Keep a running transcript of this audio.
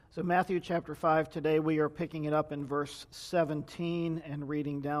So Matthew chapter 5, today we are picking it up in verse 17 and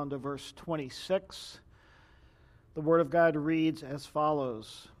reading down to verse 26. The Word of God reads as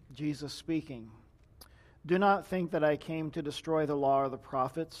follows, Jesus speaking, "Do not think that I came to destroy the law or the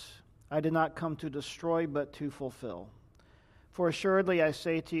prophets. I did not come to destroy, but to fulfill. For assuredly I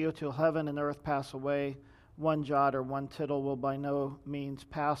say to you, till heaven and earth pass away, one jot or one tittle will by no means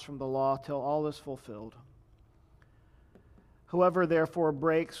pass from the law till all is fulfilled. Whoever therefore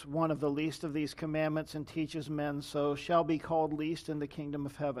breaks one of the least of these commandments and teaches men so shall be called least in the kingdom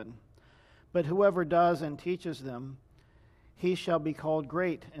of heaven. But whoever does and teaches them, he shall be called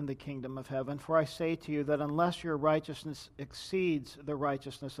great in the kingdom of heaven. For I say to you that unless your righteousness exceeds the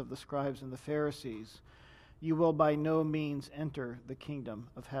righteousness of the scribes and the Pharisees, you will by no means enter the kingdom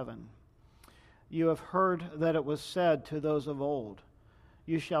of heaven. You have heard that it was said to those of old,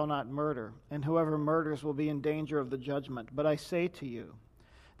 you shall not murder, and whoever murders will be in danger of the judgment. But I say to you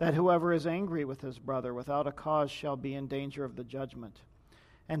that whoever is angry with his brother without a cause shall be in danger of the judgment.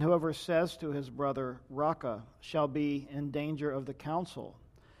 And whoever says to his brother, Raca, shall be in danger of the council.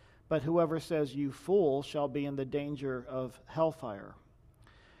 But whoever says, you fool, shall be in the danger of hellfire.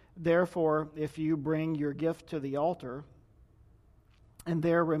 Therefore, if you bring your gift to the altar, and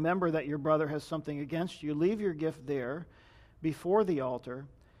there remember that your brother has something against you, leave your gift there before the altar,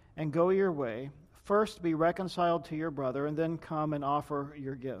 and go your way. First be reconciled to your brother, and then come and offer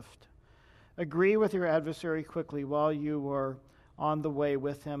your gift. Agree with your adversary quickly while you are on the way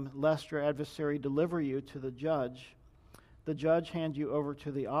with him, lest your adversary deliver you to the judge hand you over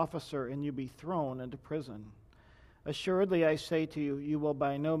to the officer, and you be thrown into prison. Assuredly, I say to you, you will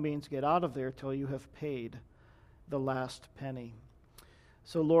by no means get out of there till you have paid the last penny."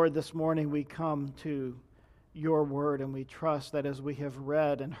 So, Lord, this morning we come to your word, and we trust that as we have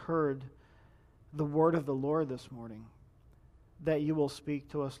read and heard the word of the Lord this morning, that you will speak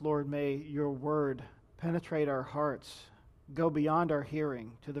to us. Lord, may your word penetrate our hearts, go beyond our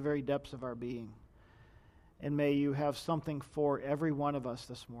hearing to the very depths of our being. And may you have something for every one of us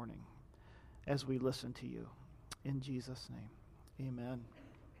this morning as we listen to you. In Jesus' name, amen.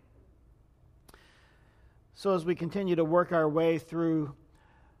 So as we continue to work our way through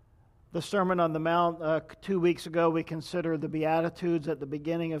the Sermon on the Mount, 2 weeks ago we considered the Beatitudes at the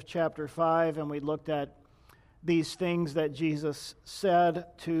beginning of chapter 5, and we looked at these things that Jesus said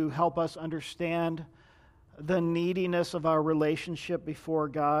to help us understand the neediness of our relationship before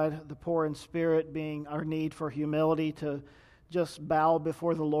God, the poor in spirit being our need for humility to just bow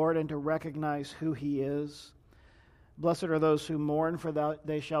before the Lord and to recognize who He is. Blessed are those who mourn, for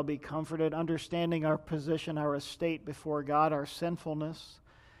they shall be comforted, understanding our position, our estate before God, our sinfulness,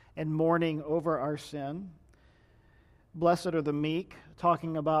 and mourning over our sin. Blessed are the meek,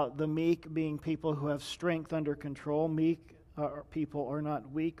 talking about the meek being people who have strength under control. Meek people are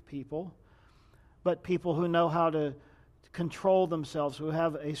not weak people, but people who know how to control themselves, who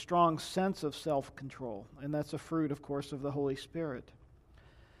have a strong sense of self-control. And that's a fruit, of course, of the Holy Spirit.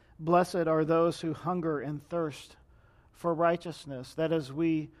 Blessed are those who hunger and thirst for righteousness, that as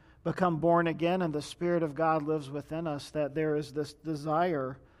we become born again and the Spirit of God lives within us, that there is this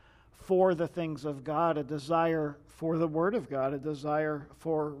desire for the things of God, a desire for the Word of God, a desire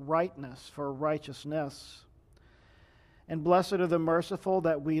for rightness, for righteousness. And blessed are the merciful,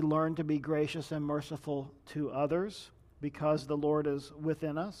 that we learn to be gracious and merciful to others because the Lord is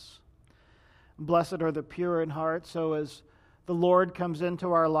within us. Blessed are the pure in heart, so as the Lord comes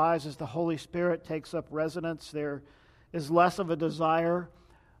into our lives, as the Holy Spirit takes up residence, there is less of a desire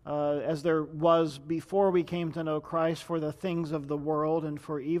as there was before we came to know Christ for the things of the world and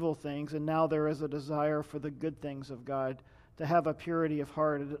for evil things, and now there is a desire for the good things of God, to have a purity of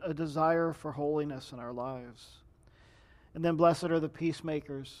heart, a desire for holiness in our lives. And then blessed are the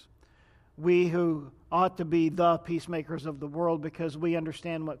peacemakers, we who ought to be the peacemakers of the world because we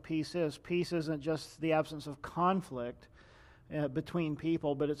understand what peace is. Peace isn't just the absence of conflict between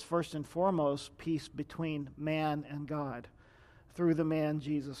people, but it's first and foremost peace between man and God through the man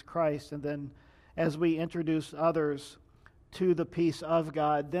Jesus Christ. And then as we introduce others to the peace of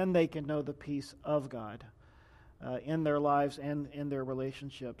God, then they can know the peace of God in their lives and in their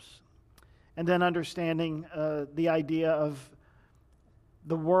relationships. And then understanding the idea of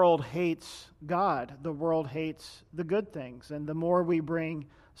the world hates God. The world hates the good things. And the more we bring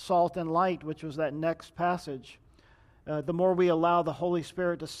salt and light, which was that next passage, the more we allow the Holy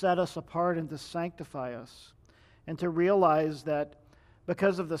Spirit to set us apart and to sanctify us, and to realize that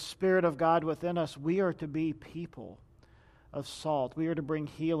because of the Spirit of God within us, we are to be people of salt. We are to bring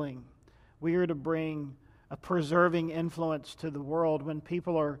healing. We are to bring a preserving influence to the world. When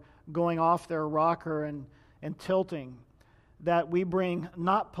people are going off their rocker and tilting, that we bring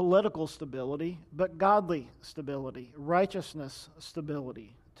not political stability, but godly stability, righteousness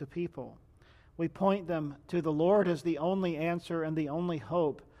stability to people. We point them to the Lord as the only answer and the only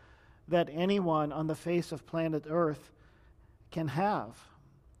hope that anyone on the face of planet Earth can have.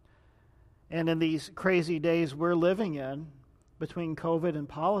 And in these crazy days we're living in, between COVID and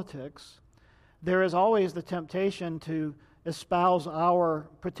politics, there is always the temptation to espouse our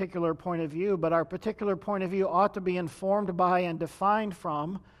particular point of view, but our particular point of view ought to be informed by and defined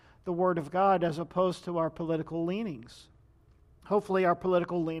from the Word of God as opposed to our political leanings. Hopefully our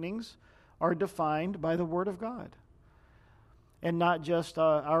political leanings are defined by the Word of God and not just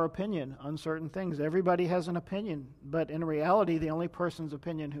our opinion on certain things. Everybody has an opinion, but in reality, the only person's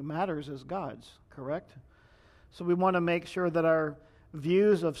opinion who matters is God's, correct? So we want to make sure that our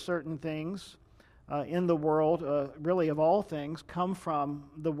views of certain things in the world, really of all things, come from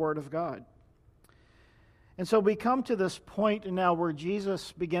the Word of God. And so we come to this point now where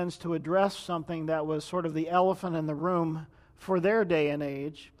Jesus begins to address something that was sort of the elephant in the room for their day and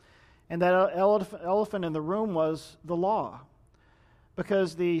age. And that elephant in the room was the law.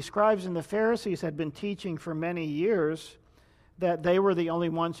 Because the scribes and the Pharisees had been teaching for many years that they were the only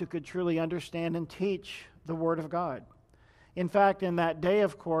ones who could truly understand and teach the Word of God. In fact, in that day,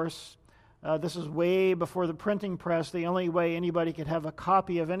 of course, this is way before the printing press, the only way anybody could have a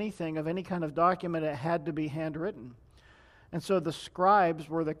copy of anything, of any kind of document, it had to be handwritten. And so the scribes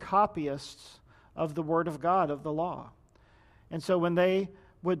were the copyists of the Word of God, of the law. And so when they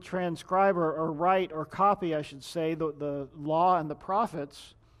would transcribe or write or copy, I should say, the law and the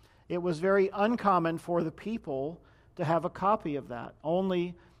prophets, it was very uncommon for the people to have a copy of that.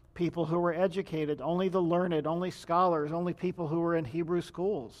 Only people who were educated, only the learned, only scholars, only people who were in Hebrew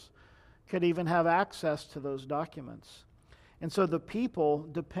schools could even have access to those documents. And so the people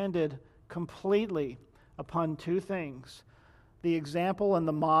depended completely upon two things: the example and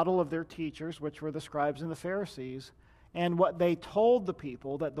the model of their teachers, which were the scribes and the Pharisees, and what they told the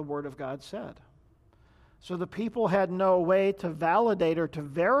people that the Word of God said. So the people had no way to validate or to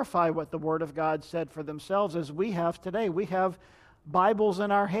verify what the Word of God said for themselves as we have today. We have Bibles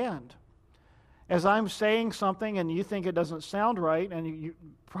in our hand. As I'm saying something and you think it doesn't sound right, and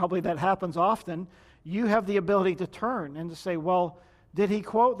probably that happens often, you have the ability to turn and to say, well, did he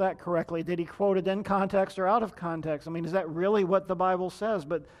quote that correctly? Did he quote it in context or out of context? I mean, is that really what the Bible says?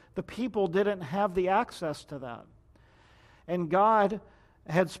 But the people didn't have the access to that. And God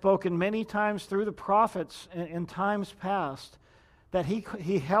had spoken many times through the prophets in times past that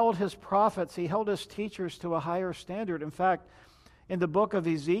he held his prophets, he held his teachers to a higher standard. In fact, in the book of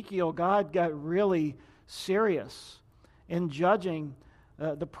Ezekiel, God got really serious in judging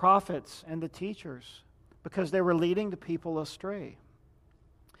the prophets and the teachers because they were leading the people astray.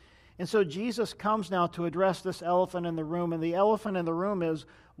 And so Jesus comes now to address this elephant in the room, and the elephant in the room is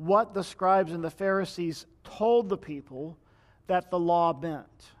what the scribes and the Pharisees told the people that the law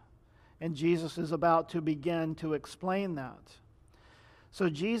meant. And Jesus is about to begin to explain that. So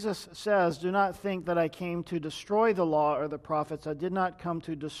Jesus says, "Do not think that I came to destroy the law or the prophets. I did not come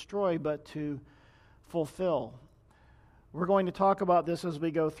to destroy, but to fulfill." We're going to talk about this as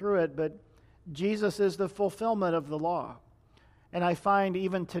we go through it, but Jesus is the fulfillment of the law. And I find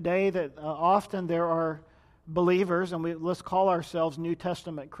even today that often there are believers, and let's call ourselves New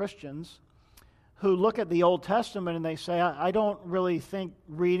Testament Christians, who look at the Old Testament and they say, I don't really think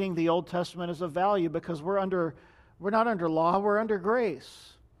reading the Old Testament is of value because we're not under law, we're under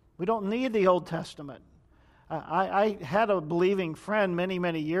grace. We don't need the Old Testament. I had a believing friend many,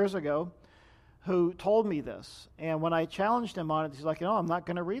 many years ago who told me this. And when I challenged him on it, he's like, no, I'm not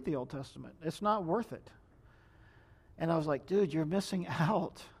going to read the Old Testament. It's not worth it. And I was like, dude, you're missing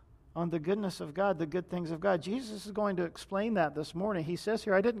out on the goodness of God, the good things of God. Jesus is going to explain that this morning. He says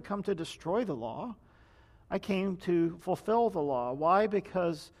here, I didn't come to destroy the law. I came to fulfill the law. Why?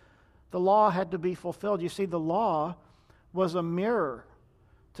 Because the law had to be fulfilled. You see, the law was a mirror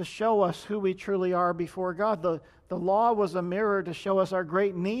to show us who we truly are before God. The law was a mirror to show us our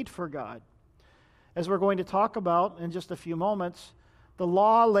great need for God. As we're going to talk about in just a few moments, the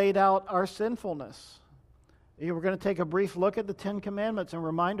law laid out our sinfulness. We're going to take a brief look at the Ten Commandments and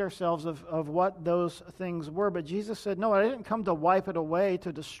remind ourselves of what those things were. But Jesus said, no, I didn't come to wipe it away,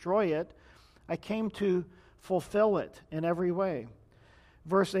 to destroy it. I came to fulfill it in every way.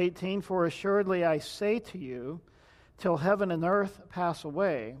 Verse 18, for assuredly I say to you, till heaven and earth pass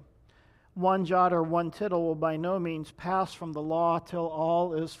away, one jot or one tittle will by no means pass from the law till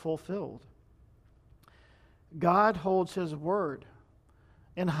all is fulfilled. God holds his word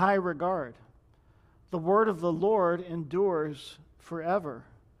in high regard. The word of the Lord endures forever.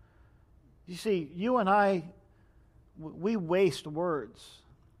 You see, you and I, We waste words.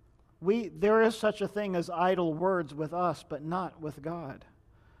 There is such a thing as idle words with us, but not with God.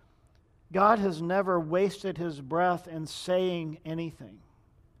 God has never wasted his breath in saying anything.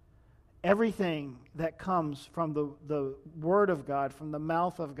 Everything that comes from the Word of God, from the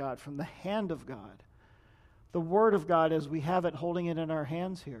mouth of God, from the hand of God, the Word of God as we have it holding it in our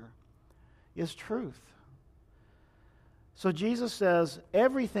hands here, is truth. So Jesus says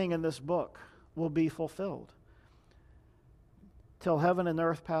everything in this book will be fulfilled till heaven and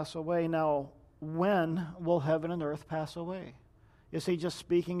earth pass away. Now, when will heaven and earth pass away? Is he just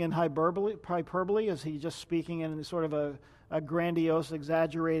speaking in hyperbole? Is he just speaking in sort of a grandiose,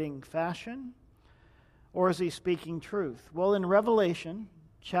 exaggerating fashion? Or is he speaking truth? Well, in Revelation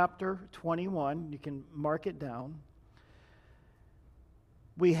chapter 21, you can mark it down,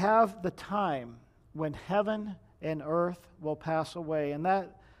 we have the time when heaven and earth will pass away. And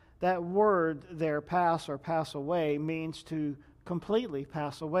that word there, pass or pass away, means to completely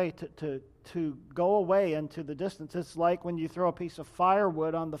pass away, to go away into the distance. It's like when you throw a piece of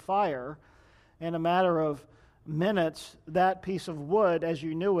firewood on the fire, in a matter of minutes, that piece of wood, as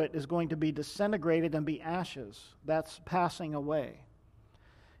you knew it, is going to be disintegrated and be ashes. That's passing away.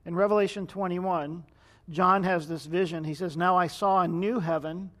 In Revelation 21, John has this vision. He says, "Now I saw a new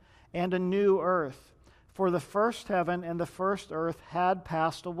heaven and a new earth, for the first heaven and the first earth had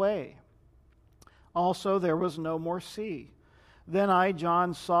passed away. Also there was no more sea. Then I,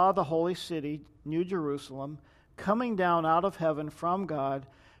 John, saw the holy city, New Jerusalem, coming down out of heaven from God,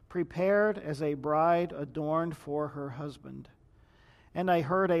 prepared as a bride adorned for her husband. And I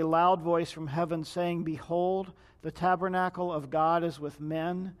heard a loud voice from heaven saying, Behold, the tabernacle of God is with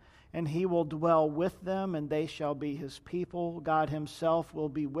men, and he will dwell with them, and they shall be his people. God himself will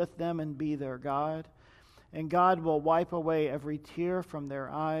be with them and be their God. And God will wipe away every tear from their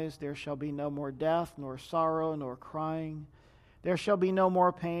eyes. There shall be no more death, nor sorrow, nor crying. There shall be no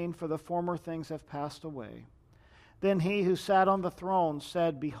more pain, for the former things have passed away. Then he who sat on the throne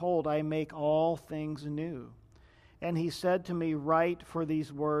said, Behold, I make all things new. And he said to me, Write, for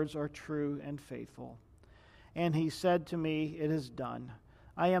these words are true and faithful. And he said to me, It is done.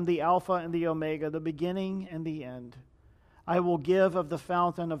 I am the Alpha and the Omega, the beginning and the end. I will give of the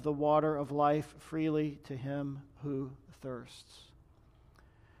fountain of the water of life freely to him who thirsts."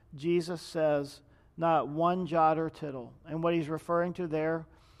 Jesus says, not one jot or tittle. And what he's referring to there,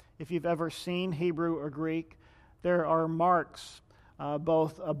 if you've ever seen Hebrew or Greek, there are marks,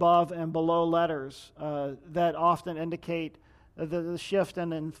 both above and below letters, that often indicate the shift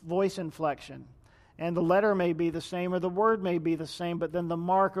in voice inflection. And the letter may be the same or the word may be the same, but then the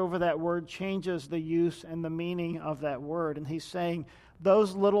mark over that word changes the use and the meaning of that word. And he's saying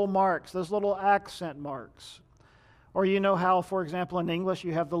those little marks, those little accent marks. Or you know how, for example, in English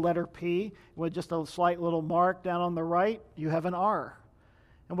you have the letter P with just a slight little mark down on the right, you have an R.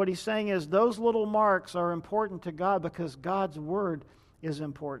 And what he's saying is those little marks are important to God because God's word is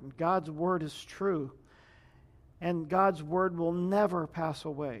important. God's word is true. And God's word will never pass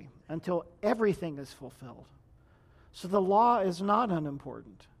away until everything is fulfilled. So the law is not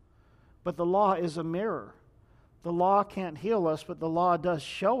unimportant, but the law is a mirror. The law can't heal us, but the law does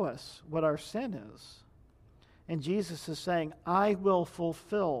show us what our sin is. And Jesus is saying, I will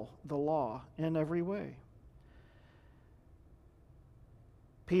fulfill the law in every way.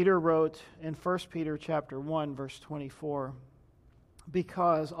 Peter wrote in 1 Peter chapter 1, verse 24,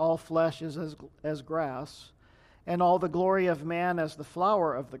 Because all flesh is as grass, and all the glory of man as the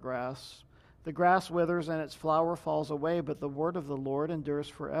flower of the grass. The grass withers and its flower falls away, but the word of the Lord endures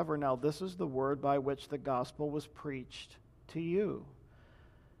forever. Now this is the word by which the gospel was preached to you.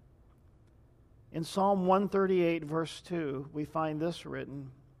 In Psalm 138, verse 2, we find this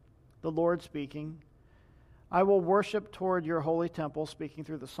written, the Lord speaking, I will worship toward your holy temple, speaking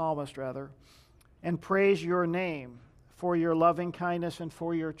through the psalmist rather, and praise your name for your loving kindness and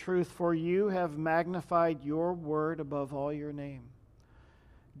for your truth, for you have magnified your word above all your name.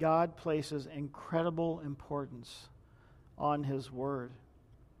 God places incredible importance on his word.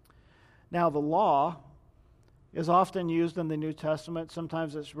 Now, the law is often used in the New Testament.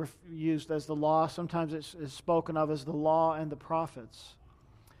 Sometimes it's used as the law. Sometimes it's spoken of as the law and the prophets.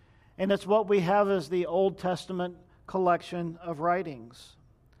 And it's what we have as the Old Testament collection of writings.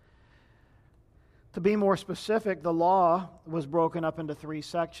 To be more specific, the law was broken up into three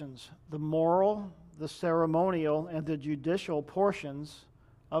sections: the moral, the ceremonial, and the judicial portions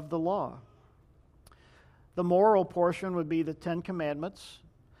of the law. The moral portion would be the Ten Commandments.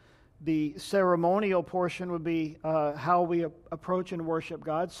 The ceremonial portion would be how we approach and worship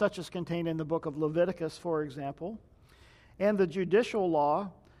God, such as contained in the book of Leviticus, for example. And the judicial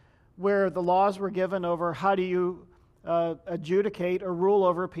law, where the laws were given over how do you adjudicate or rule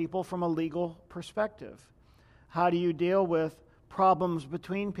over people from a legal perspective? How do you deal with problems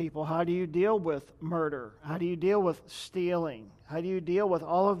between people? How do you deal with murder? How do you deal with stealing? How do you deal with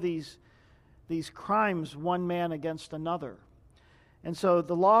all of these crimes, one man against another? And so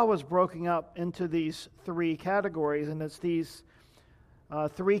the law was broken up into these three categories, and it's these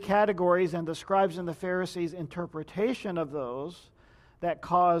three categories and the scribes and the Pharisees' interpretation of those that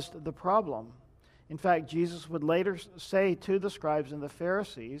caused the problem. In fact, Jesus would later say to the scribes and the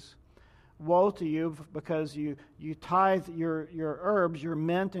Pharisees, "Woe to you, because you tithe your herbs, your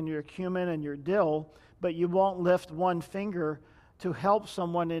mint and your cumin and your dill, but you won't lift one finger to help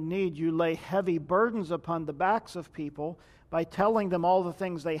someone in need. You lay heavy burdens upon the backs of people by telling them all the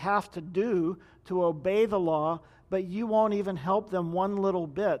things they have to do to obey the law, but you won't even help them one little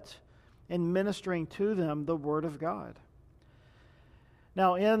bit in ministering to them the Word of God."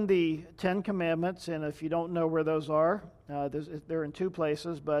 Now, in the Ten Commandments, and if you don't know where those are, they're in two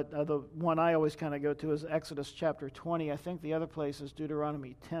places, but the one I always kind of go to is Exodus chapter 20. I think the other place is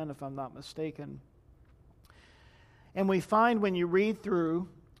Deuteronomy 10, if I'm not mistaken. And we find when you read through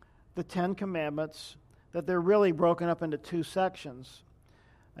the Ten Commandments that they're really broken up into two sections.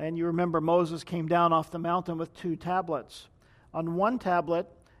 And you remember Moses came down off the mountain with two tablets. On one tablet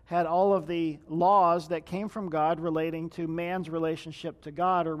had all of the laws that came from God relating to man's relationship to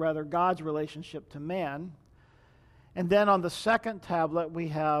God, or rather God's relationship to man. And then on the second tablet we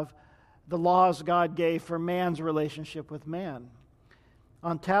have the laws God gave for man's relationship with man.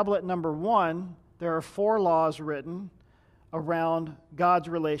 On tablet number 1, there are 4 laws written around God's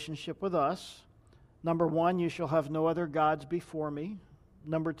relationship with us. Number 1, you shall have no other gods before me.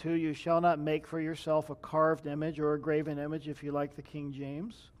 Number 2, you shall not make for yourself a carved image or a graven image, if you like the King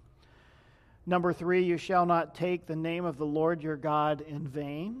James. Number 3, you shall not take the name of the Lord your God in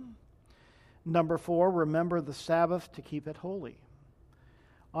vain. Number 4, remember the Sabbath to keep it holy.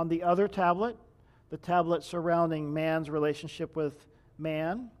 On the other tablet, the tablet surrounding man's relationship with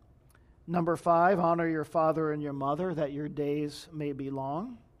man, number 5, honor your father and your mother, that your days may be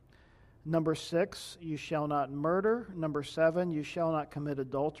long. Number 6, you shall not murder. Number 7, you shall not commit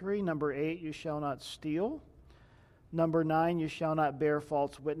adultery. Number 8, you shall not steal. Number 9, you shall not bear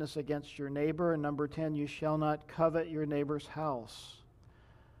false witness against your neighbor. And number 10, you shall not covet your neighbor's house.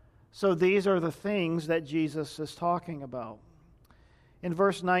 So these are the things that Jesus is talking about. In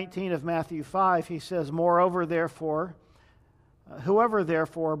verse 19 of Matthew 5, he says, "Moreover, therefore, whoever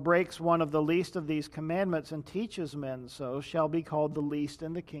therefore breaks one of the least of these commandments and teaches men so shall be called the least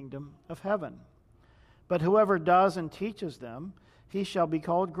in the kingdom of heaven. But whoever does and teaches them, he shall be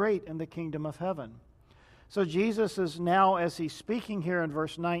called great in the kingdom of heaven." So Jesus is now, as he's speaking here in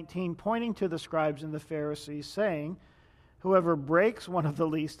verse 19, pointing to the scribes and the Pharisees, saying, whoever breaks one of the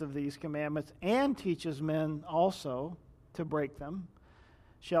least of these commandments and teaches men also to break them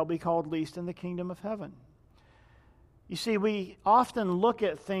shall be called least in the kingdom of heaven. You see, we often look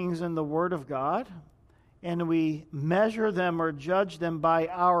at things in the Word of God and we measure them or judge them by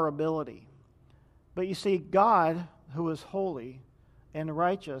our ability. But you see, God, who is holy and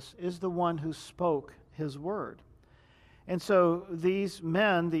righteous, is the one who spoke His Word. And so these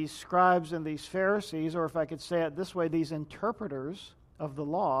men, these scribes and these Pharisees, or if I could say it this way, these interpreters of the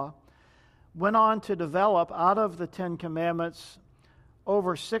law, went on to develop out of the Ten Commandments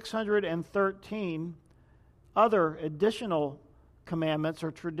over 613 other additional commandments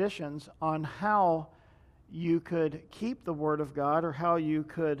or traditions on how you could keep the Word of God or how you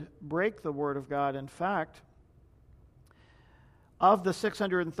could break the Word of God. In fact, of the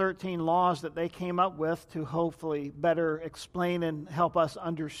 613 laws that they came up with to hopefully better explain and help us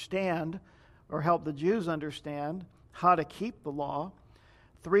understand, or help the Jews understand how to keep the law,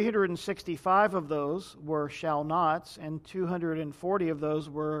 365 of those were shall nots, and 240 of those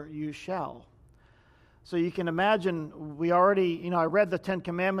were you shall. So you can imagine, we already, I read the Ten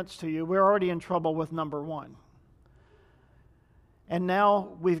Commandments to you, we're already in trouble with number 1. And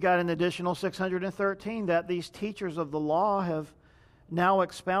now we've got an additional 613 that these teachers of the law have now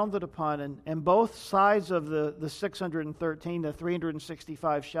expounded upon, and both sides of the 613, the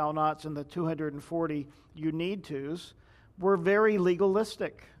 365 shall nots and the 240 you need tos, were very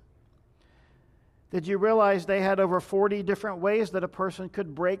legalistic. Did you realize they had over 40 different ways that a person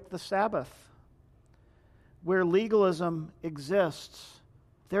could break the Sabbath? Where legalism exists,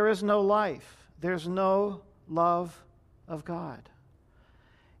 there is no life. There's no love of God.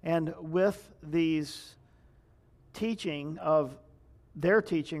 And with these their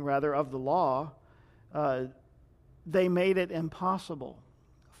teaching of the law, they made it impossible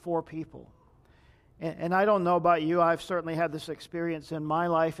for people. And I don't know about you, I've certainly had this experience in my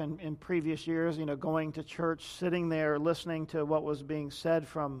life and in previous years, going to church, sitting there, listening to what was being said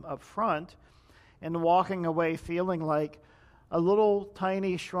from up front, and walking away feeling like a little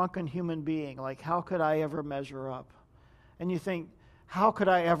tiny shrunken human being. Like, how could I ever measure up? And you think, how could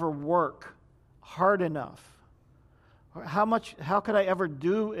I ever work hard enough? How could I ever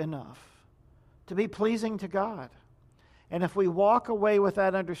do enough to be pleasing to God? And if we walk away with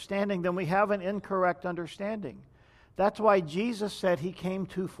that understanding, then we have an incorrect understanding. That's why Jesus said he came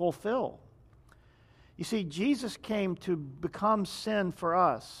to fulfill. You see, Jesus came to become sin for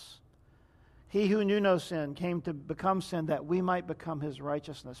us. He who knew no sin came to become sin that we might become his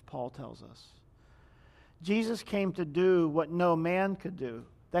righteousness, Paul tells us. Jesus came to do what no man could do,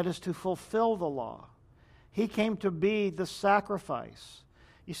 that is to fulfill the law. He came to be the sacrifice.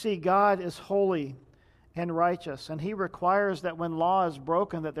 You see, God is holy and righteous, and he requires that when law is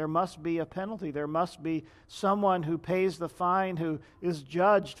broken, that there must be a penalty. There must be someone who pays the fine, who is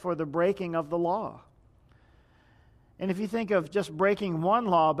judged for the breaking of the law. And if you think of just breaking one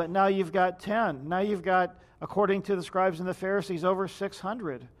law, but now you've got 10. Now you've got, according to the scribes and the Pharisees, over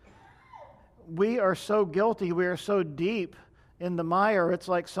 600. We are so guilty, we are so deep in the mire, it's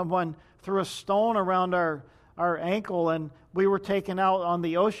like someone threw a stone around our ankle and we were taken out on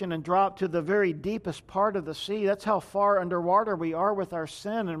the ocean and dropped to the very deepest part of the sea. That's how far underwater we are with our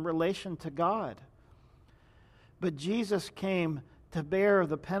sin in relation to God. But Jesus came to bear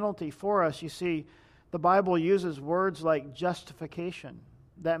the penalty for us. You see, the Bible uses words like justification.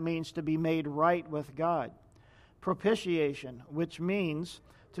 That means to be made right with God. Propitiation, which means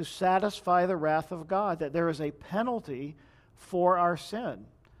to satisfy the wrath of God, that there is a penalty for our sin.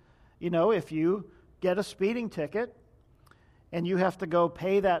 If you get a speeding ticket and you have to go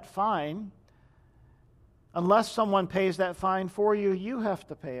pay that fine, unless someone pays that fine for you, you have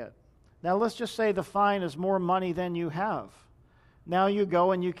to pay it. Now let's just say the fine is more money than you have. Now you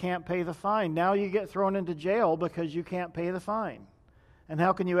go and you can't pay the fine. Now you get thrown into jail because you can't pay the fine. And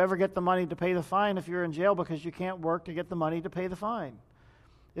how can you ever get the money to pay the fine if you're in jail because you can't work to get the money to pay the fine?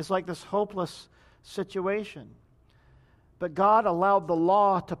 It's like this hopeless situation. But God allowed the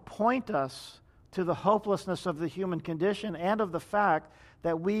law to point us to the hopelessness of the human condition and of the fact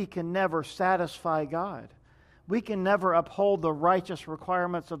that we can never satisfy God. We can never uphold the righteous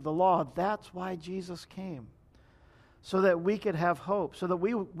requirements of the law. That's why Jesus came, so that we could have hope, so that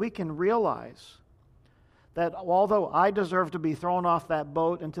we can realize that although I deserve to be thrown off that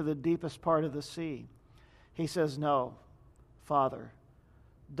boat into the deepest part of the sea, he says, no, Father,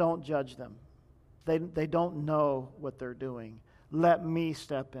 don't judge them. They don't know what they're doing. Let me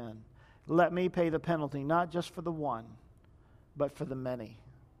step in. Let me pay the penalty, not just for the one, but for the many,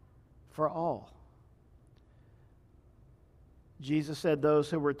 for all. Jesus said those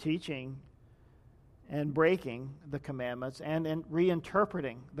who were teaching and breaking the commandments and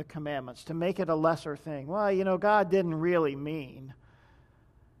reinterpreting the commandments to make it a lesser thing. Well, God didn't really mean.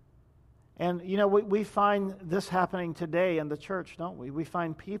 And, we find this happening today in the church, don't we? We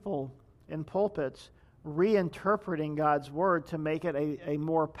find people in pulpits reinterpreting God's word to make it a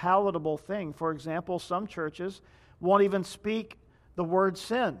more palatable thing. For example, some churches won't even speak the word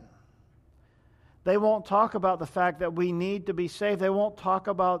sin. They won't talk about the fact that we need to be saved. They won't talk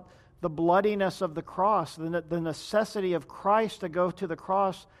about the bloodiness of the cross, the necessity of Christ to go to the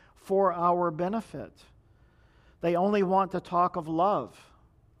cross for our benefit. They only want to talk of love.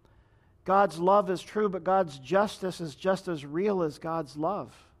 God's love is true, but God's justice is just as real as God's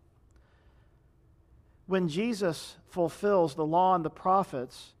love. When Jesus fulfills the law and the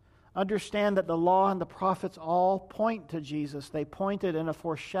prophets, understand that the law and the prophets all point to Jesus. They pointed in a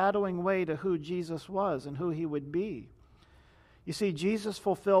foreshadowing way to who Jesus was and who he would be. You see, Jesus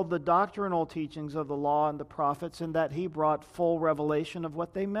fulfilled the doctrinal teachings of the law and the prophets in that he brought full revelation of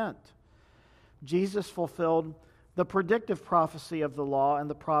what they meant. Jesus fulfilled the predictive prophecy of the law and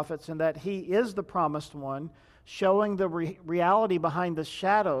the prophets in that he is the promised one, showing the reality behind the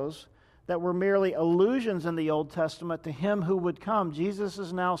shadows that were merely allusions in the Old Testament to him who would come. Jesus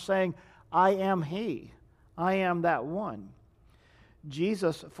is now saying, I am he. I am that one.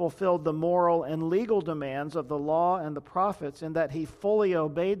 Jesus fulfilled the moral and legal demands of the law and the prophets in that he fully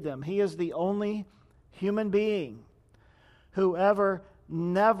obeyed them. He is the only human being who ever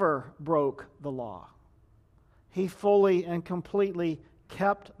never broke the law. He fully and completely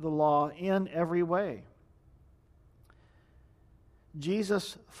kept the law in every way.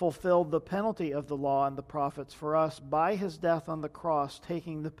 Jesus fulfilled the penalty of the law and the prophets for us by his death on the cross,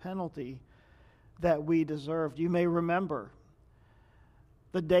 taking the penalty that we deserved. You may remember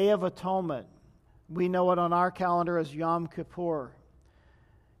the Day of Atonement. We know it on our calendar as Yom Kippur.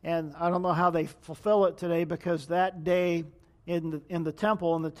 And I don't know how they fulfill it today, because that day in the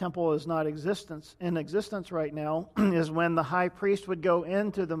temple, and the temple is not in existence right now, is when the high priest would go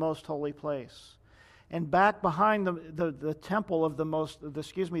into the most holy place. And back behind the temple of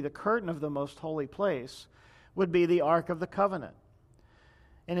the curtain of the most holy place would be the Ark of the Covenant.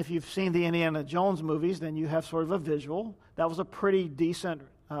 And if you've seen the Indiana Jones movies, then you have sort of a visual. That was a pretty decent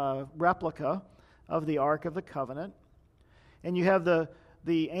replica of the Ark of the Covenant. And you have the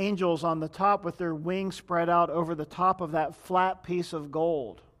angels on the top with their wings spread out over the top of that flat piece of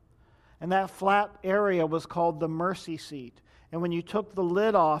gold. And that flat area was called the mercy seat. And when you took the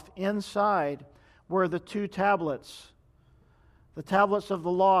lid off, inside were the two tablets. The tablets of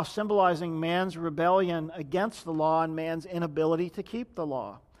the law, symbolizing man's rebellion against the law and man's inability to keep the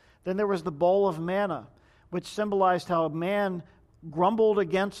law. Then there was the bowl of manna, which symbolized how man grumbled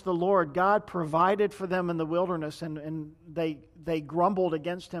against the Lord. God provided for them in the wilderness, and they grumbled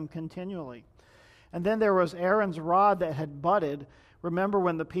against him continually. And then there was Aaron's rod that had budded. Remember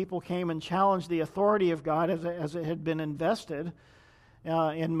when the people came and challenged the authority of God as it had been invested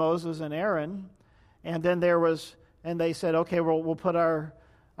in Moses and Aaron. And then they said, okay, we'll put our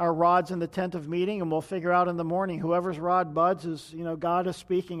rods in the tent of meeting, and we'll figure out in the morning whoever's rod buds is, God is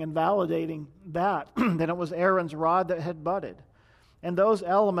speaking and validating that. Then it was Aaron's rod that had budded. And those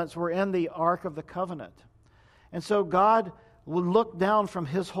elements were in the Ark of the Covenant. And so God would look down from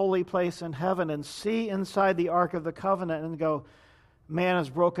his holy place in heaven and see inside the Ark of the Covenant and go, man has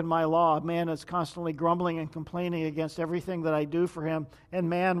broken my law. Man is constantly grumbling and complaining against everything that I do for him, and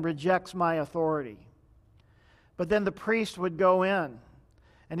man rejects my authority. But then the priest would go in,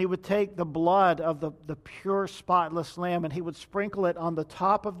 and he would take the blood of the pure, spotless lamb, and he would sprinkle it on the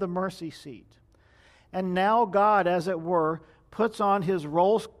top of the mercy seat. And now God, as it were, puts on his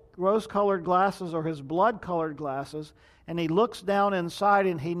rose-colored glasses or his blood-colored glasses, and he looks down inside,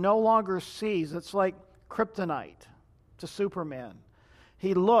 and he no longer sees. It's like kryptonite to Superman.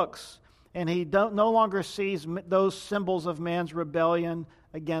 He looks, and he no longer sees those symbols of man's rebellion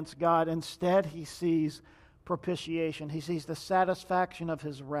against God. Instead, he sees propitiation. He sees the satisfaction of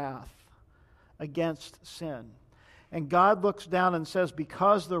his wrath against sin. And God looks down and says,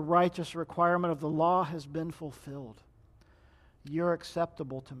 because the righteous requirement of the law has been fulfilled, you're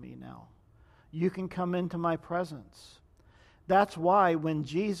acceptable to me now. You can come into my presence. That's why when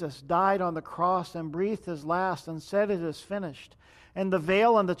Jesus died on the cross and breathed his last and said it is finished, and the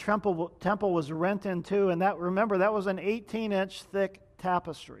veil in the temple was rent in two, and that was an 18-inch thick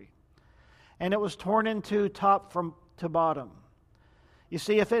tapestry. And it was torn in two top to bottom. You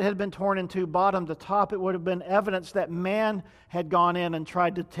see, if it had been torn in two bottom to top, it would have been evidence that man had gone in and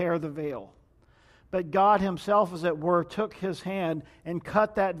tried to tear the veil. But God himself, as it were, took his hand and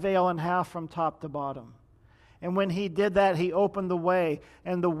cut that veil in half from top to bottom. And when he did that, he opened the way.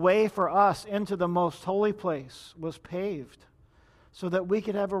 And the way for us into the most holy place was paved so that we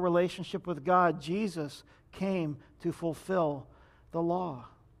could have a relationship with God. Jesus came to fulfill the law.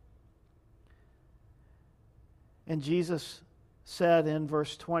 And Jesus said in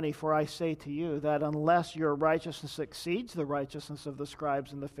verse 20, for I say to you that unless your righteousness exceeds the righteousness of the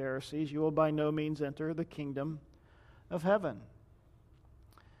scribes and the Pharisees, you will by no means enter the kingdom of heaven.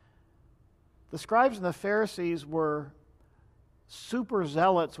 The scribes and the Pharisees were super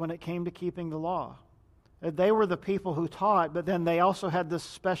zealots when it came to keeping the law. They were the people who taught, but then they also had this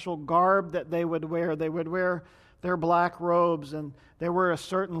special garb that they would wear. They would wear their black robes, and they were a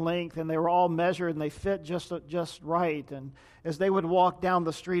certain length, and they were all measured, and they fit just right. And as they would walk down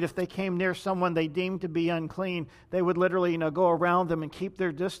the street, if they came near someone they deemed to be unclean, they would literally, go around them and keep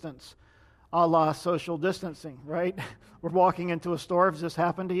their distance, a la social distancing, right? We're walking into a store. If this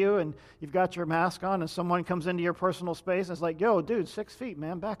happened to you, and you've got your mask on, and someone comes into your personal space, and it's like, yo, dude, 6 feet,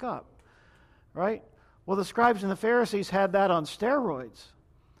 man, back up, right? Well, the scribes and the Pharisees had that on steroids.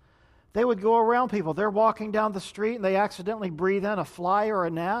 They would go around people. They're walking down the street and they accidentally breathe in a fly or a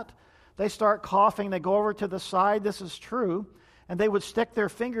gnat. They start coughing. They go over to the side. This is true. And they would stick their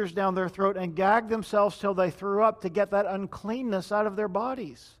fingers down their throat and gag themselves till they threw up to get that uncleanness out of their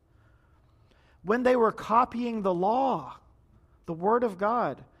bodies. When they were copying the law, the Word of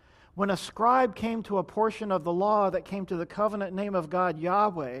God, when a scribe came to a portion of the law that came to the covenant name of God,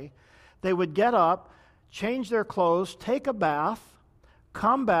 Yahweh, they would get up, change their clothes, take a bath,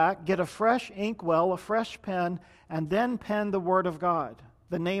 come back, get a fresh inkwell, a fresh pen, and then pen the Word of God,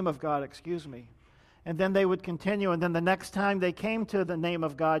 the name of God, And then they would continue, and then the next time they came to the name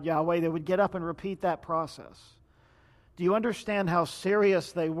of God, Yahweh, they would get up and repeat that process. Do you understand how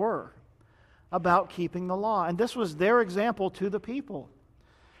serious they were about keeping the law? And this was their example to the people.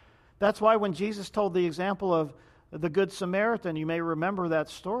 That's why when Jesus told the example the Good Samaritan. You may remember that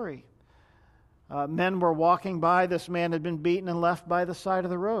story. Men were walking by. This man had been beaten and left by the side of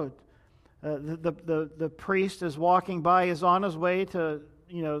the road. The priest is walking by, is on his way to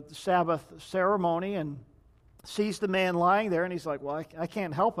the Sabbath ceremony, and sees the man lying there, and he's like, well, I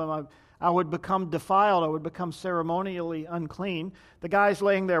can't help him. I would become defiled. I would become ceremonially unclean. The guy's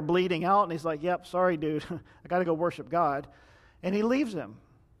laying there bleeding out, and he's like, yep, sorry, dude. I got to go worship God. And he leaves him.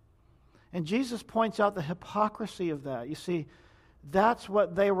 And Jesus points out the hypocrisy of that. You see, that's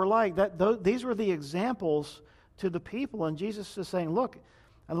what they were like. These were the examples to the people. And Jesus is saying, look,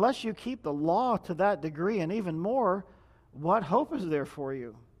 unless you keep the law to that degree and even more, what hope is there for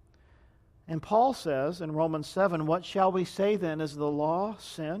you? And Paul says in Romans 7, what shall we say then? Is the law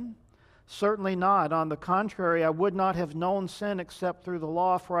sin? Certainly not. On the contrary, I would not have known sin except through the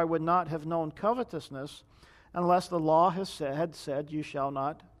law, for I would not have known covetousness unless the law had said, you shall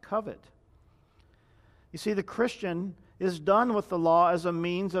not covet. You see, the Christian is done with the law as a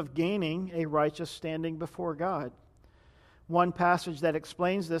means of gaining a righteous standing before God. One passage that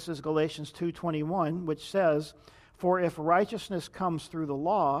explains this is Galatians 2:21, which says, for if righteousness comes through the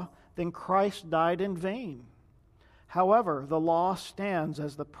law, then Christ died in vain. However, the law stands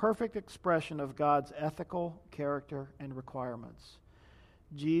as the perfect expression of God's ethical character and requirements.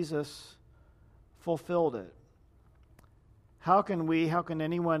 Jesus fulfilled it. How can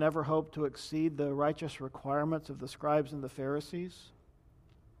anyone ever hope to exceed the righteous requirements of the scribes and the Pharisees?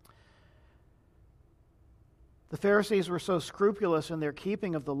 The Pharisees were so scrupulous in their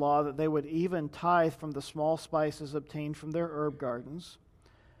keeping of the law that they would even tithe from the small spices obtained from their herb gardens.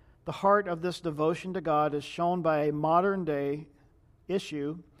 The heart of this devotion to God is shown by a modern-day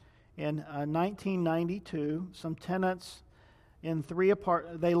issue. In 1992, some tenants in three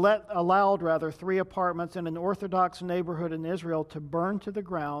apartments in an Orthodox neighborhood in Israel to burn to the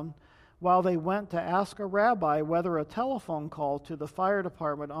ground while they went to ask a rabbi whether a telephone call to the fire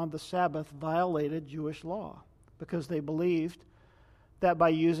department on the Sabbath violated Jewish law, because they believed that by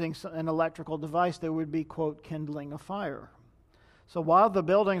using an electrical device they would be, quote, kindling a fire. So while the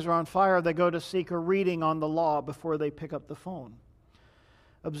buildings are on fire, they go to seek a reading on the law before they pick up the phone.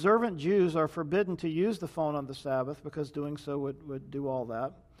 Observant Jews are forbidden to use the phone on the Sabbath because doing so would do all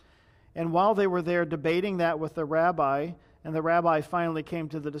that. And while they were there debating that with the rabbi, and the rabbi finally came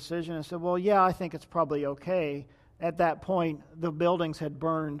to the decision and said, well, yeah, I think it's probably okay. At that point, the buildings had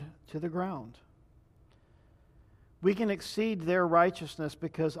burned to the ground. We can exceed their righteousness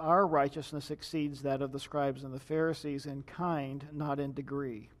because our righteousness exceeds that of the scribes and the Pharisees in kind, not in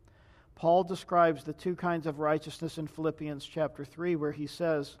degree. Paul describes the two kinds of righteousness in Philippians chapter 3, where he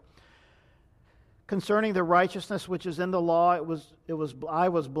says, concerning the righteousness which is in the law, I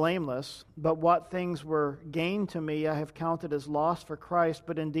was blameless, but what things were gained to me I have counted as loss for Christ,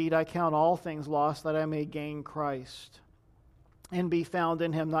 but indeed I count all things lost that I may gain Christ, and be found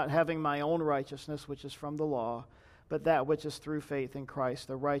in him, not having my own righteousness which is from the law, but that which is through faith in Christ,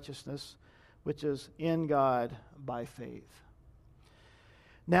 the righteousness which is in God by faith.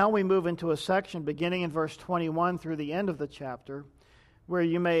 Now we move into a section beginning in verse 21 through the end of the chapter, where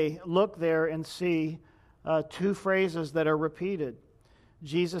you may look there and see two phrases that are repeated.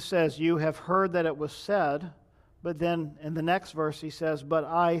 Jesus says, you have heard that it was said, but then in the next verse he says, but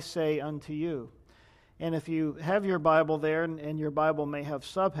I say unto you. And if you have your Bible there, and your Bible may have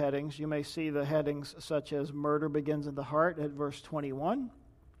subheadings, you may see the headings such as murder begins in the heart at verse 21.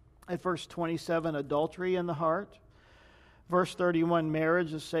 At verse 27, adultery in the heart. Verse 31,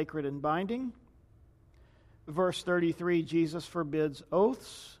 marriage is sacred and binding. Verse 33, Jesus forbids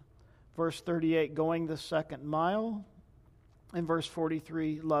oaths. Verse 38, going the second mile. And verse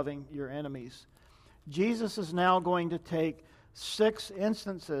 43, loving your enemies. Jesus is now going to take 6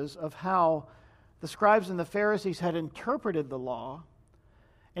 instances of how the scribes and the Pharisees had interpreted the law,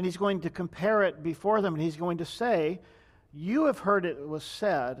 and he's going to compare it before them, and he's going to say, you have heard it was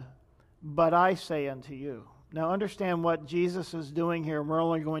said, but I say unto you. Now understand what Jesus is doing here, and we're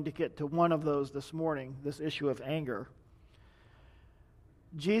only going to get to one of those this morning, this issue of anger.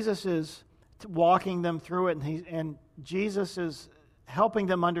 Jesus is walking them through it, and Jesus is helping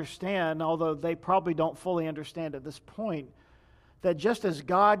them understand, although they probably don't fully understand at this point, that just as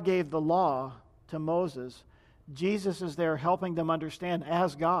God gave the law to Moses, Jesus is there helping them understand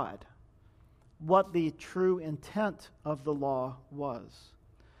as God what the true intent of the law was.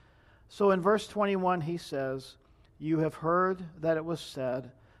 So in verse 21 he says, you have heard that it was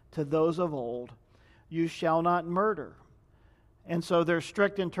said to those of old, you shall not murder. And so their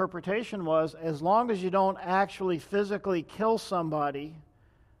strict interpretation was, as long as you don't actually physically kill somebody,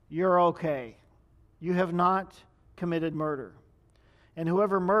 you're okay. You have not committed murder. and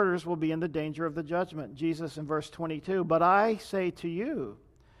whoever murders will be in the danger of the judgment. Jesus in verse 22, but I say to you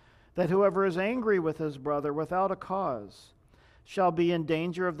that whoever is angry with his brother without a cause shall be in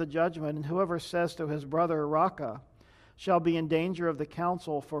danger of the judgment, and whoever says to his brother, Raca, shall be in danger of the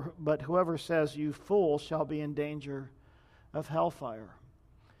council, but whoever says, you fool, shall be in danger of hellfire.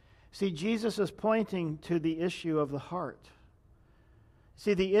 See, Jesus is pointing to the issue of the heart.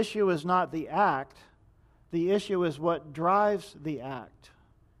 See, the issue is not the act. The issue is what drives the act.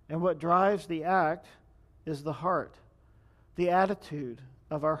 And what drives the act is the heart, the attitude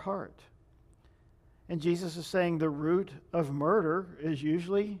of our heart. And Jesus is saying the root of murder is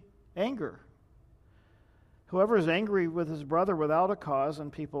usually anger. Whoever is angry with his brother without a cause,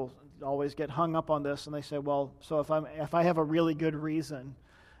 and people always get hung up on this, and they say, well, so if I have a really good reason,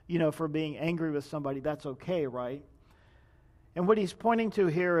 for being angry with somebody, that's okay, right? And what he's pointing to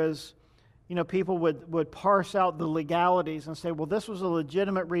here is, people would parse out the legalities and say, well, this was a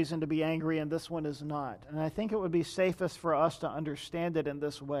legitimate reason to be angry and this one is not. And I think it would be safest for us to understand it in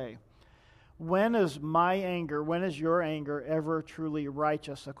this way. When is your anger ever truly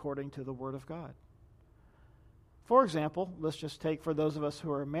righteous according to the Word of God? For example, let's just take for those of us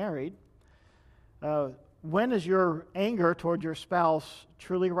who are married, when is your anger toward your spouse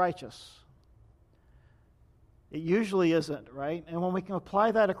truly righteous? It usually isn't, right? And when we can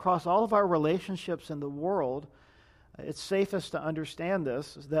apply that across all of our relationships in the world, it's safest to understand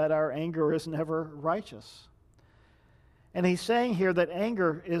this, is that our anger is never righteous. And he's saying here that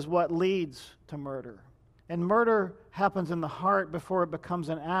anger is what leads to murder. And murder happens in the heart before it becomes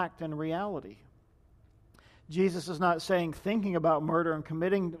an act and reality. Jesus is not saying thinking about murder and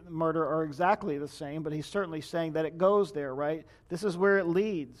committing murder are exactly the same, but he's certainly saying that it goes there, right? This is where it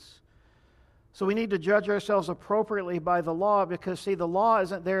leads. So we need to judge ourselves appropriately by the law because, see, the law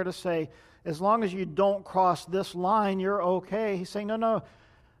isn't there to say, as long as you don't cross this line, you're okay. He's saying, no.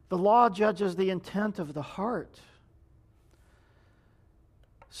 The law judges the intent of the heart.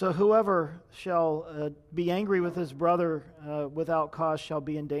 So whoever shall be angry with his brother without cause shall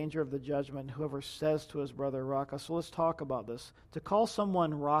be in danger of the judgment. Whoever says to his brother, Raca. So let's talk about this. To call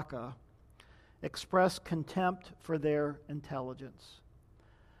someone Raca, express contempt for their intelligence.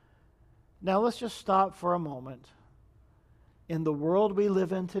 Now let's just stop for a moment. In the world we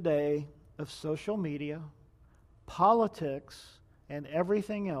live in today of social media, politics, and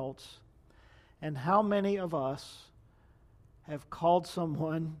everything else, and how many of us have called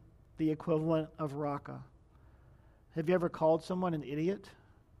someone the equivalent of Raca? Have you ever called someone an idiot?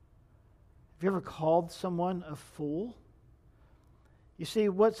 Have you ever called someone a fool? You see,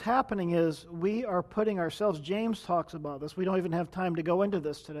 what's happening is we are putting ourselves, James talks about this, we don't even have time to go into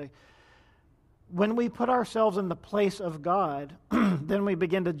this today. When we put ourselves in the place of God, then we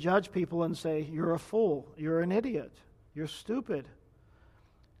begin to judge people and say, you're a fool, you're an idiot, you're stupid.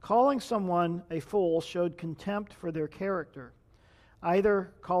 Calling someone a fool showed contempt for their character.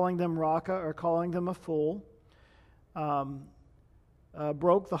 Either calling them Raca or calling them a fool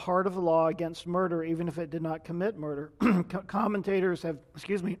broke the heart of the law against murder, even if it did not commit murder. Commentators have,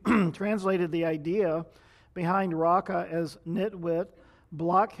 translated the idea behind Raca as nitwit,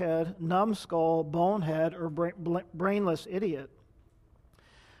 blockhead, numbskull, bonehead, or brainless idiot.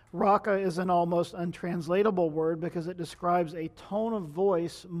 Raca is an almost untranslatable word because it describes a tone of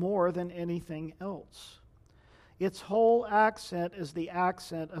voice more than anything else. Its whole accent is the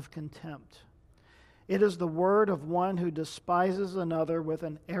accent of contempt. It is the word of one who despises another with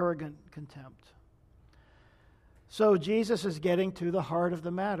an arrogant contempt. So Jesus is getting to the heart of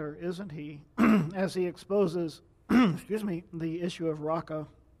the matter, isn't he? As he exposes, the issue of Raca,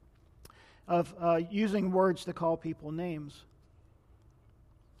 of using words to call people names.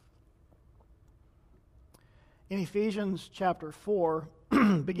 In Ephesians chapter 4,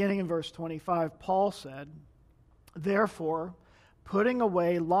 beginning in verse 25, Paul said, "Therefore, putting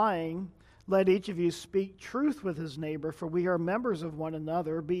away lying, let each of you speak truth with his neighbor, for we are members of one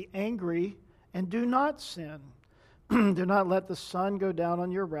another. Be angry and do not sin. Do not let the sun go down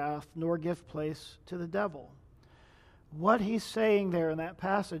on your wrath, nor give place to the devil." What he's saying there in that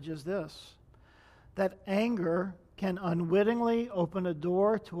passage is this, that anger can unwittingly open a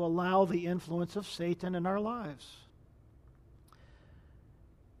door to allow the influence of Satan in our lives.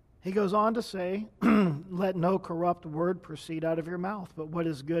 He goes on to say, "Let no corrupt word proceed out of your mouth, but what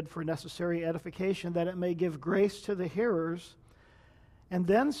is good for necessary edification, that it may give grace to the hearers." And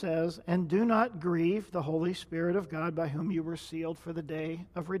then says, "And do not grieve the Holy Spirit of God, by whom you were sealed for the day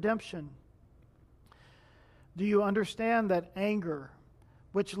of redemption." Do you understand that anger,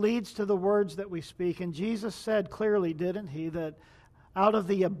 which leads to the words that we speak? And Jesus said clearly, didn't he, that out of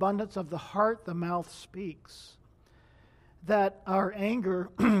the abundance of the heart, the mouth speaks. that our anger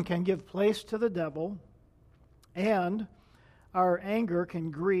can give place to the devil, and our anger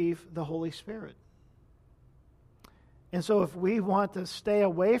can grieve the Holy Spirit. And so if we want to stay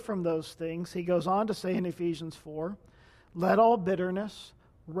away from those things, he goes on to say in Ephesians 4, let all bitterness,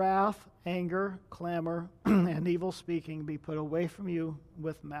 wrath, anger, clamor, and evil speaking be put away from you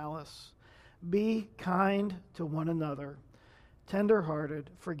with malice. Be kind to one another, tender-hearted,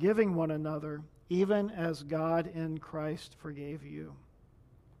 forgiving one another, even as God in Christ forgave you.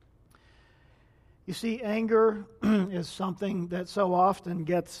 You see, anger is something that so often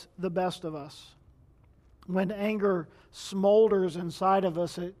gets the best of us. When anger smolders inside of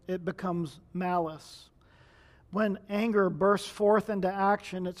us, it becomes malice. When anger bursts forth into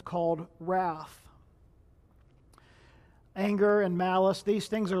action, it's called wrath. Anger and malice, these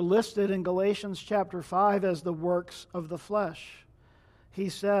things are listed in Galatians chapter 5 as the works of the flesh. He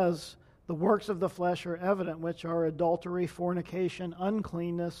says, the works of the flesh are evident, which are adultery, fornication,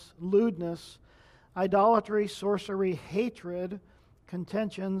 uncleanness, lewdness, idolatry, sorcery, hatred,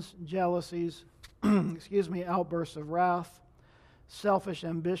 contentions, jealousies, outbursts of wrath, selfish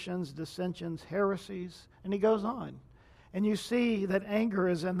ambitions, dissensions, heresies, and he goes on. And you see that anger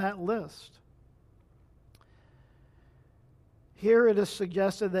is in that list. Here it is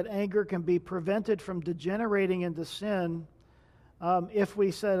suggested that anger can be prevented from degenerating into sin if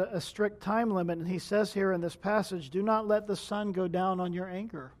we set a strict time limit. And he says here in this passage, do not let the sun go down on your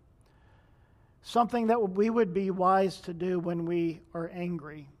anger. Something that we would be wise to do when we are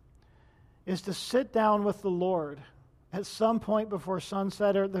angry is to sit down with the Lord at some point before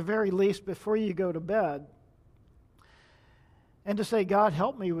sunset, or at the very least before you go to bed, and to say, God,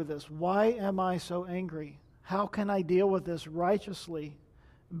 help me with this. Why am I so angry? How can I deal with this righteously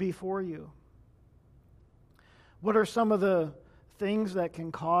before you? What are some of the things that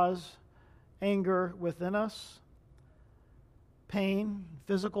can cause anger within us? Pain,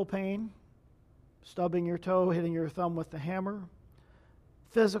 physical pain, stubbing your toe, hitting your thumb with the hammer.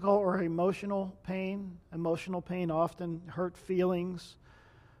 Physical or emotional pain. Emotional pain often hurt feelings.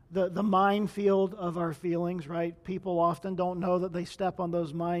 The minefield of our feelings, right? People often don't know that they step on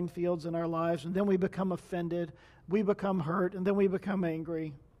those minefields in our lives, and then we become offended, we become hurt, and then we become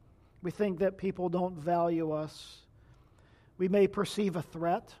angry. We think that people don't value us. We may perceive a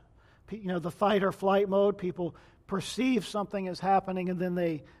threat. The fight or flight mode, people perceive something is happening, and then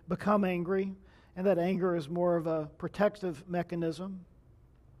they become angry, and that anger is more of a protective mechanism.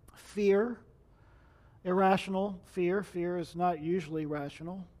 Fear, irrational fear. Fear is not usually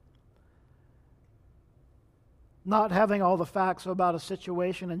rational. Not having all the facts about a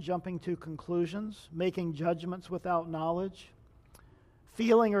situation and jumping to conclusions, making judgments without knowledge,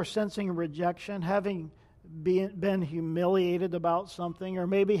 feeling or sensing rejection, having been humiliated about something, or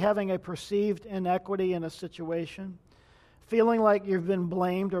maybe having a perceived inequity in a situation, feeling like you've been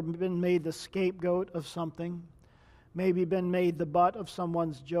blamed or been made the scapegoat of something, maybe been made the butt of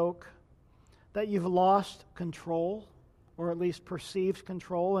someone's joke, that you've lost control, or at least perceived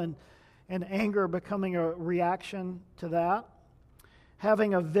control, and anger becoming a reaction to that.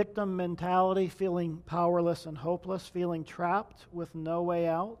 Having a victim mentality, feeling powerless and hopeless, feeling trapped with no way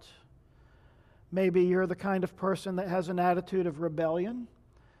out. Maybe you're the kind of person that has an attitude of rebellion,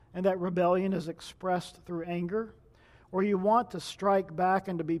 and that rebellion is expressed through anger. Or you want to strike back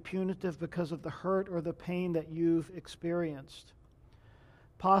and to be punitive because of the hurt or the pain that you've experienced.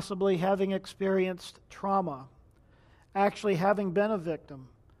 Possibly having experienced trauma, actually having been a victim,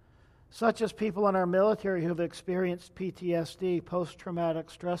 such as people in our military who have experienced PTSD, post-traumatic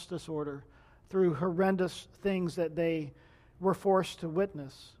stress disorder, through horrendous things that they were forced to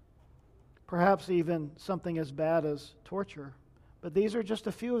witness. Perhaps even something as bad as torture. But these are just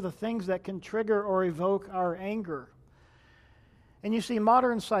a few of the things that can trigger or evoke our anger. And you see,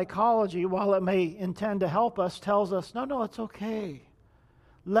 modern psychology, while it may intend to help us, tells us, no, it's okay.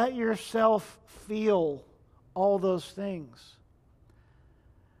 Let yourself feel all those things.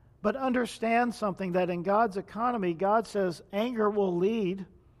 But understand something, that in God's economy, God says anger will lead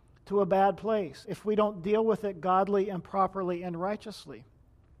to a bad place if we don't deal with it godly and properly and righteously.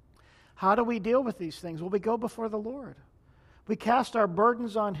 How do we deal with these things? Well, we go before the Lord. We cast our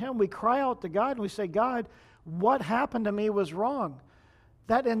burdens on Him. We cry out to God and we say, God, what happened to me was wrong.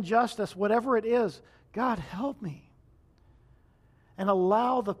 That injustice, whatever it is, God, help me. And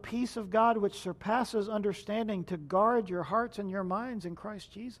allow the peace of God, which surpasses understanding, to guard your hearts and your minds in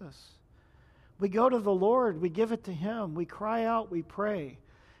Christ Jesus. We go to the Lord, we give it to Him, we cry out, we pray.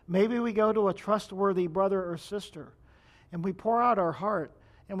 Maybe we go to a trustworthy brother or sister, and we pour out our heart,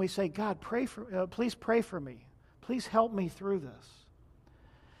 and we say, God, please pray for me. Please help me through this.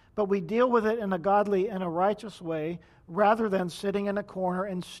 But we deal with it in a godly and a righteous way rather than sitting in a corner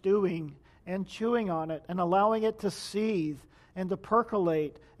and stewing and chewing on it and allowing it to seethe and to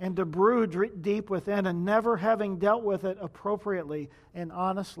percolate and to brew deep within and never having dealt with it appropriately and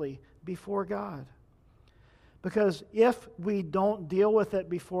honestly before God. Because if we don't deal with it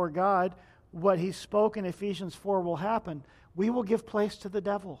before God, what He spoke in Ephesians 4 will happen. We will give place to the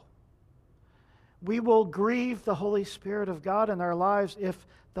devil. We will grieve the Holy Spirit of God in our lives if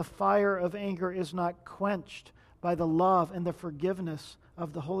the fire of anger is not quenched by the love and the forgiveness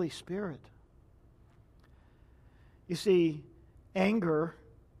of the Holy Spirit. You see, anger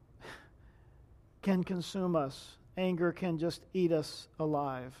can consume us. Anger can just eat us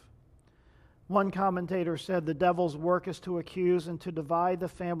alive. One commentator said the devil's work is to accuse and to divide the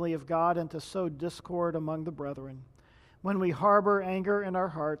family of God and to sow discord among the brethren. When we harbor anger in our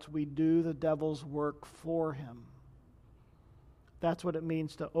hearts, we do the devil's work for him. That's what it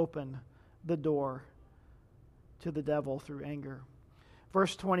means to open the door to the devil through anger.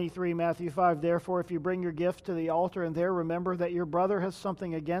 Verse 23, Matthew 5, therefore, if you bring your gift to the altar and there remember that your brother has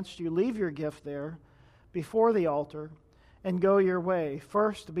something against you, leave your gift there before the altar and go your way.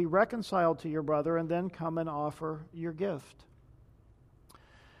 First, be reconciled to your brother and then come and offer your gift.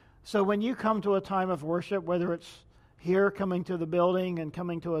 So when you come to a time of worship, whether it's here coming to the building and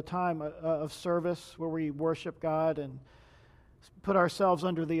coming to a time of service where we worship God and put ourselves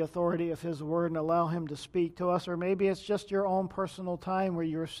under the authority of His Word and allow Him to speak to us, or maybe it's just your own personal time where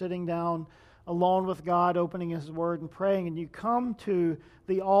you're sitting down alone with God, opening His Word and praying, and you come to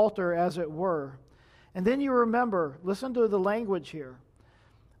the altar, as it were. And then you remember, listen to the language here,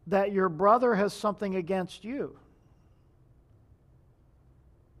 that your brother has something against you.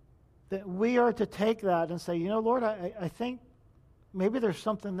 That we are to take that and say, you know, Lord, I think maybe there's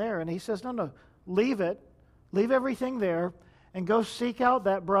something there. And He says, no, leave it. Leave everything there and go seek out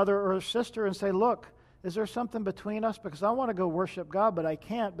that brother or sister and say, look, is there something between us? Because I want to go worship God, but I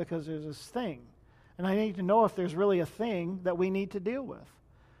can't because there's this thing. And I need to know if there's really a thing that we need to deal with.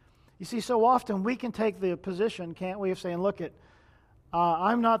 You see, so often we can take the position, can't we, of saying, look,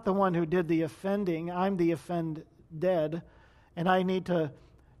 I'm not the one who did the offending. I'm the offended, and I need to,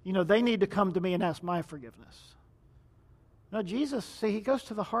 they need to come to me and ask my forgiveness. No, Jesus, see, He goes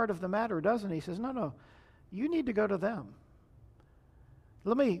to the heart of the matter, doesn't He? He says, no, you need to go to them.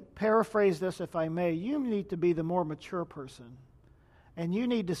 Let me paraphrase this, if I may. You need to be the more mature person, and you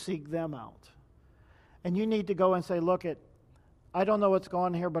need to seek them out. And you need to go and say, look, I don't know what's going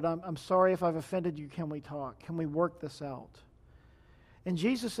on here, but I'm sorry if I've offended you. Can we talk? Can we work this out? And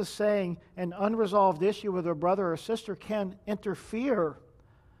Jesus is saying an unresolved issue with a brother or sister can interfere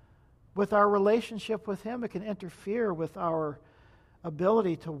with our relationship with Him. It can interfere with our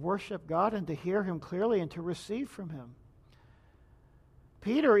ability to worship God and to hear Him clearly and to receive from Him.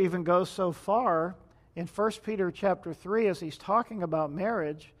 Peter even goes so far in 1 Peter chapter 3 as he's talking about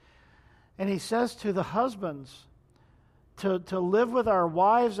marriage, and he says to the husbands to live with our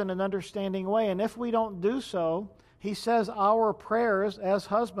wives in an understanding way. And if we don't do so, he says our prayers as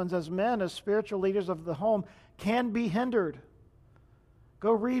husbands, as men, as spiritual leaders of the home can be hindered.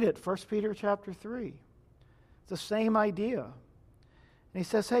 Go read it, 1 Peter chapter 3. It's the same idea. And he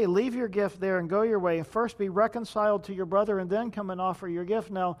says, hey, leave your gift there and go your way. And first be reconciled to your brother and then come and offer your gift.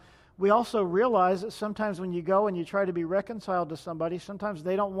 Now, we also realize that sometimes when you go and you try to be reconciled to somebody, sometimes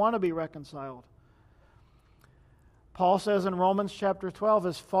they don't want to be reconciled. Paul says in Romans chapter 12,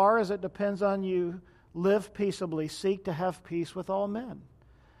 as far as it depends on you, live peaceably, seek to have peace with all men.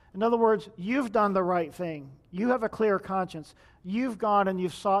 In other words, you've done the right thing. You have a clear conscience. You've gone and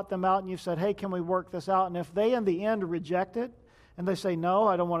you've sought them out and you've said, hey, can we work this out? And if they in the end reject it, and they say, no,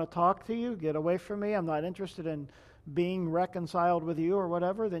 I don't want to talk to you, get away from me, I'm not interested in being reconciled with you or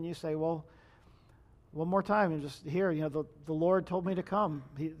whatever, then you say, well, one more time, and just here, the Lord told me to come.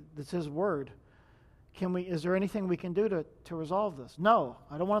 It's His word. Is there anything we can do to resolve this? No,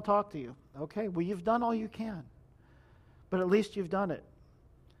 I don't want to talk to you. Okay, well, you've done all you can. But at least you've done it.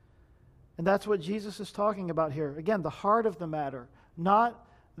 And that's what Jesus is talking about here. Again, the heart of the matter, not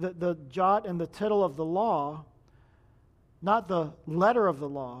the jot and the tittle of the law, not the letter of the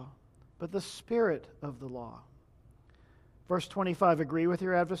law, but the spirit of the law. Verse 25, agree with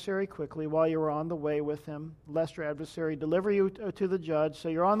your adversary quickly while you are on the way with him, lest your adversary deliver you to the judge. So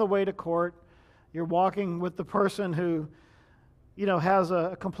you're on the way to court. You're walking with the person who, has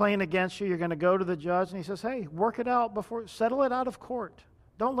a complaint against you. You're going to go to the judge, and he says, hey, work it out settle it out of court.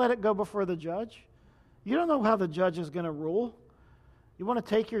 Don't let it go before the judge. You don't know how the judge is going to rule. You want to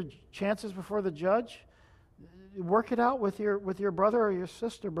take your chances before the judge? Work it out with your brother or your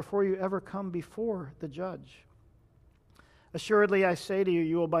sister before you ever come before the judge. Assuredly, I say to you,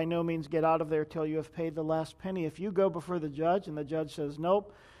 you will by no means get out of there till you have paid the last penny. If you go before the judge and the judge says,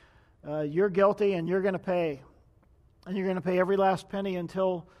 nope, you're guilty and you're going to pay, and you're going to pay every last penny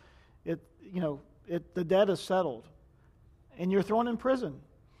until the debt is settled, and you're thrown in prison,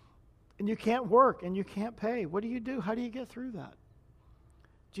 and you can't work and you can't pay, what do you do? How do you get through that?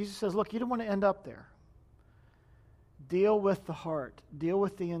 Jesus says, look, you don't want to end up there. Deal with the heart. Deal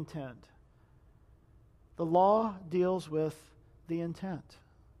with the intent. The law deals with the intent.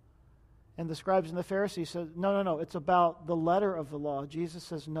 And the scribes and the Pharisees said, no, it's about the letter of the law. Jesus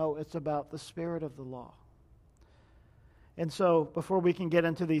says, no, it's about the spirit of the law. And so, before we can get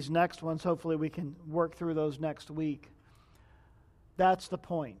into these next ones, hopefully we can work through those next week. That's the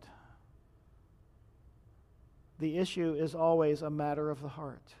point. The issue is always a matter of the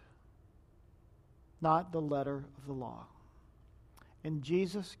heart, not the letter of the law. And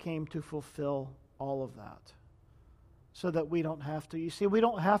Jesus came to fulfill all of that so that we don't have to. You see, we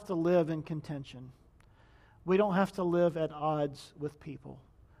don't have to live in contention. We don't have to live at odds with people.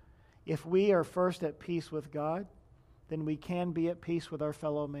 If we are first at peace with God, then we can be at peace with our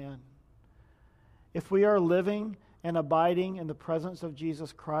fellow man. If we are living and abiding in the presence of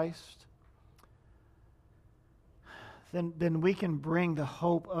Jesus Christ, then we can bring the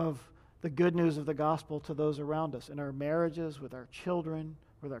hope of the good news of the gospel to those around us, in our marriages, with our children,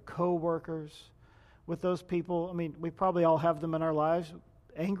 with our co-workers, with those people. I mean, we probably all have them in our lives.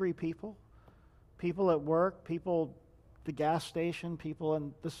 Angry people, people at work, people at the gas station, people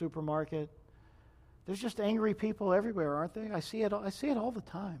in the supermarket. There's just angry people everywhere, aren't they? I see it all the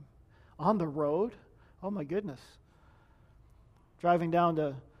time. On the road, oh my goodness. Driving down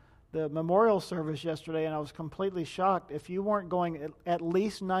to the memorial service yesterday, and I was completely shocked. If you weren't going at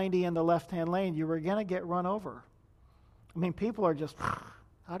least 90 in the left-hand lane, you were going to get run over. I mean, people are just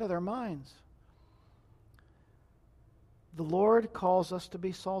out of their minds. The Lord calls us to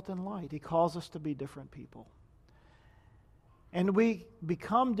be salt and light. He calls us to be different people. And we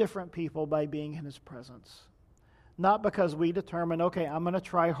become different people by being in His presence. Not because we determine, okay, I'm going to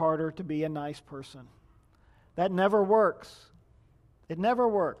try harder to be a nice person. That never works. It never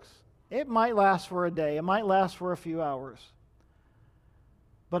works. It might last for a day. It might last for a few hours.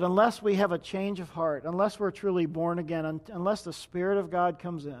 But unless we have a change of heart, unless we're truly born again, unless the Spirit of God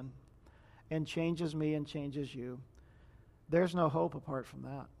comes in and changes me and changes you, there's no hope apart from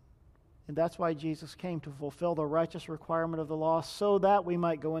that. And that's why Jesus came, to fulfill the righteous requirement of the law, so that we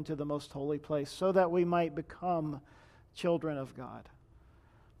might go into the most holy place, so that we might become children of God.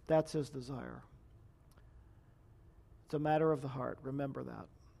 That's His desire. It's a matter of the heart. Remember that.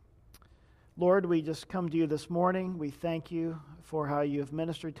 Lord, we just come to you this morning. We thank you for how you have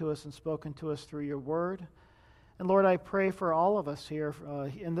ministered to us and spoken to us through your word. And Lord, I pray for all of us here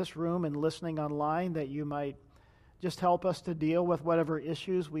in this room and listening online, that you might just help us to deal with whatever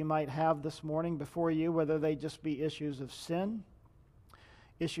issues we might have this morning before you, whether they just be issues of sin,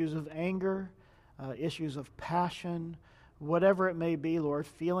 issues of anger, issues of passion, whatever it may be, Lord,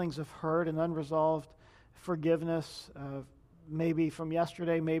 feelings of hurt and unresolved forgiveness, maybe from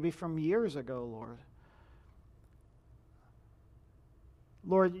yesterday, maybe from years ago, Lord.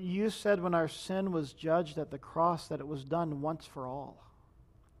 Lord, you said when our sin was judged at the cross that it was done once for all.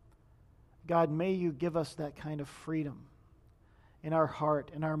 God, may you give us that kind of freedom in our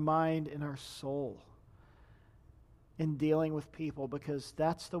heart, in our mind, in our soul, in dealing with people, because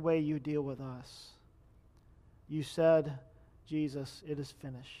that's the way you deal with us. You said, Jesus, it is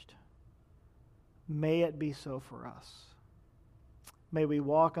finished. May it be so for us. May we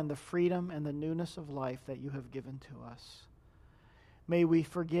walk in the freedom and the newness of life that you have given to us. May we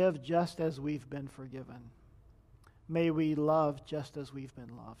forgive just as we've been forgiven. May we love just as we've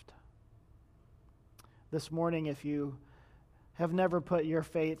been loved. This morning, if you have never put your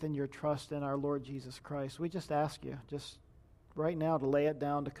faith and your trust in our Lord Jesus Christ, we just ask you, just right now, to lay it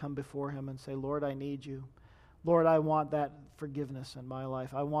down, to come before Him and say, Lord, I need you. Lord, I want that forgiveness in my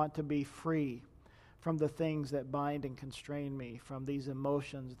life. I want to be free from the things that bind and constrain me, from these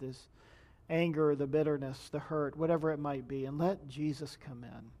emotions, this anger, the bitterness, the hurt, whatever it might be. And let Jesus come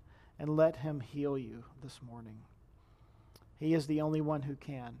in and let Him heal you this morning. He is the only one who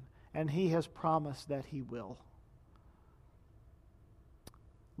can. And He has promised that He will.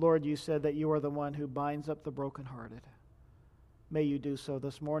 Lord, you said that you are the one who binds up the brokenhearted. May you do so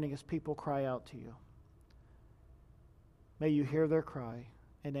this morning as people cry out to you. May you hear their cry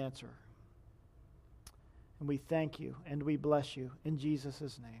and answer. And we thank you and we bless you in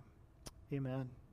Jesus' name. Amen.